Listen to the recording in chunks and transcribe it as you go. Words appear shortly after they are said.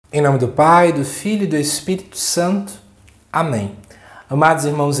Em nome do Pai, do Filho e do Espírito Santo. Amém. Amados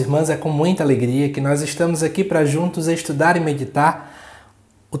irmãos e irmãs, é com muita alegria que nós estamos aqui para juntos estudar e meditar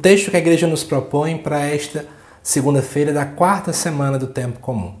o texto que a igreja nos propõe para esta segunda-feira da quarta semana do Tempo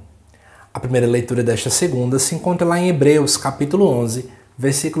Comum. A primeira leitura desta segunda se encontra lá em Hebreus, capítulo 11,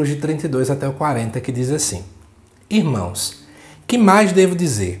 versículos de 32 até o 40, que diz assim: Irmãos, que mais devo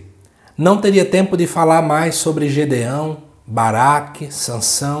dizer? Não teria tempo de falar mais sobre Gedeão, Barac,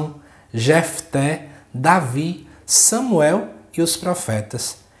 Sansão, Jefté, Davi, Samuel e os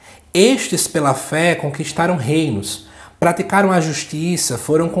profetas. Estes, pela fé, conquistaram reinos, praticaram a justiça,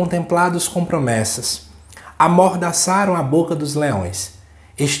 foram contemplados com promessas, amordaçaram a boca dos leões,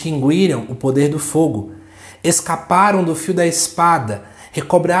 extinguiram o poder do fogo, escaparam do fio da espada,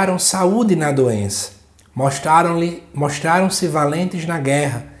 recobraram saúde na doença, mostraram-se valentes na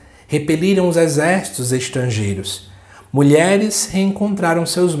guerra, repeliram os exércitos estrangeiros. Mulheres reencontraram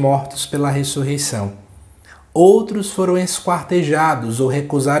seus mortos pela ressurreição. Outros foram esquartejados ou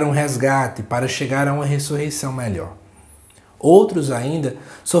recusaram resgate para chegar a uma ressurreição melhor. Outros ainda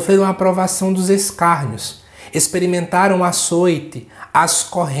sofreram a provação dos escárnios, experimentaram o açoite, as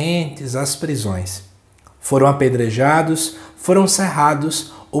correntes, as prisões. Foram apedrejados, foram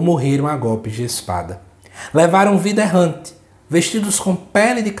cerrados ou morreram a golpes de espada. Levaram vida errante, vestidos com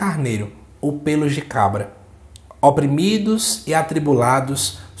pele de carneiro ou pelos de cabra. Oprimidos e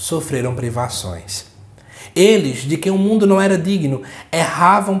atribulados, sofreram privações. Eles, de quem o mundo não era digno,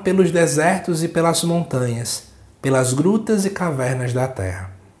 erravam pelos desertos e pelas montanhas, pelas grutas e cavernas da terra.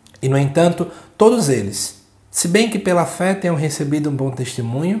 E, no entanto, todos eles, se bem que pela fé tenham recebido um bom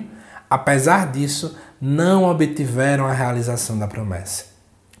testemunho, apesar disso, não obtiveram a realização da promessa.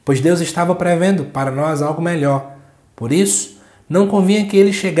 Pois Deus estava prevendo para nós algo melhor. Por isso, não convinha que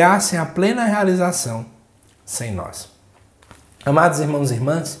eles chegassem à plena realização sem nós. Amados irmãos e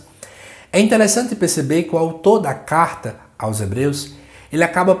irmãs, é interessante perceber que o autor da carta aos Hebreus, ele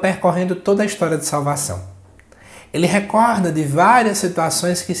acaba percorrendo toda a história de salvação. Ele recorda de várias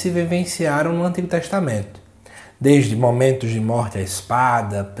situações que se vivenciaram no Antigo Testamento, desde momentos de morte à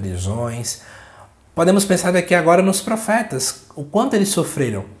espada, prisões. Podemos pensar aqui agora nos profetas, o quanto eles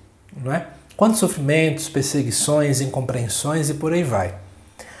sofreram, não é? Quantos sofrimentos, perseguições, incompreensões e por aí vai.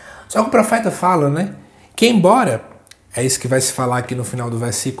 Só que o profeta fala, né, que embora, é isso que vai se falar aqui no final do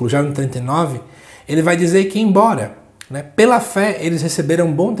versículo, já no 39, ele vai dizer que embora, né, pela fé eles receberam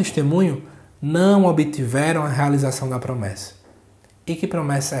um bom testemunho, não obtiveram a realização da promessa. E que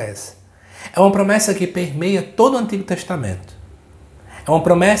promessa é essa? É uma promessa que permeia todo o Antigo Testamento. É uma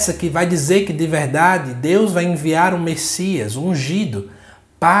promessa que vai dizer que de verdade Deus vai enviar um Messias, um ungido,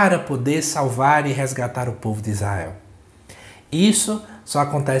 para poder salvar e resgatar o povo de Israel. Isso só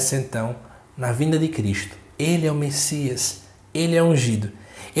acontece então na vinda de Cristo. Ele é o Messias, ele é ungido.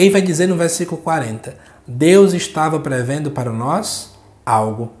 E aí vai dizer no versículo 40, Deus estava prevendo para nós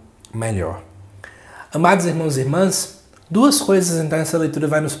algo melhor. Amados irmãos e irmãs, duas coisas então essa leitura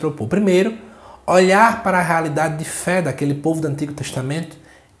vai nos propor. Primeiro, olhar para a realidade de fé daquele povo do Antigo Testamento,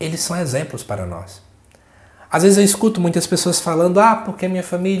 eles são exemplos para nós. Às vezes eu escuto muitas pessoas falando, porque minha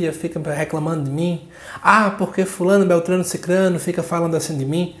família fica reclamando de mim, porque fulano, beltrano, cicrano fica falando assim de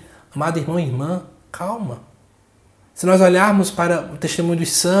mim. Amado irmão e irmã, calma. Se nós olharmos para o testemunho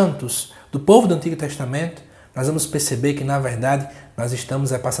dos santos, do povo do Antigo Testamento, nós vamos perceber que, na verdade, nós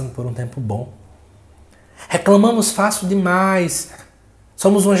estamos passando por um tempo bom. Reclamamos fácil demais.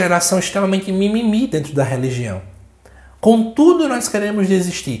 Somos uma geração extremamente mimimi dentro da religião. Contudo, nós queremos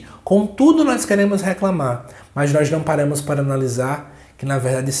desistir. Contudo, nós queremos reclamar. Mas nós não paramos para analisar que, na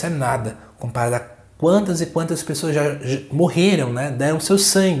verdade, isso é nada comparado a quantas e quantas pessoas já morreram, né? Deram seu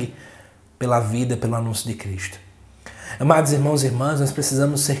sangue pela vida, pelo anúncio de Cristo. Amados irmãos e irmãs, nós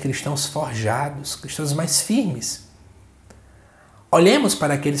precisamos ser cristãos forjados, cristãos mais firmes. Olhemos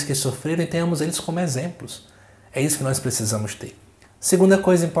para aqueles que sofreram e tenhamos eles como exemplos. É isso que nós precisamos ter. Segunda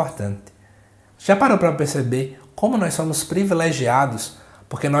coisa importante. Já parou para perceber como nós somos privilegiados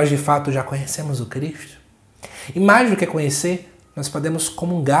porque nós de fato já conhecemos o Cristo? E mais do que conhecer, nós podemos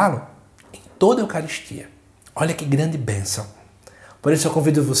comungá-lo em toda a Eucaristia. Olha que grande bênção. Por isso eu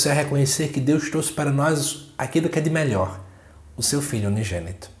convido você a reconhecer que Deus trouxe para nós aquilo que é de melhor, o seu Filho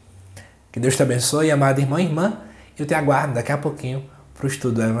unigênito. Que Deus te abençoe, amado irmão e irmã, e eu te aguardo daqui a pouquinho para o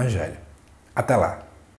estudo do Evangelho. Até lá!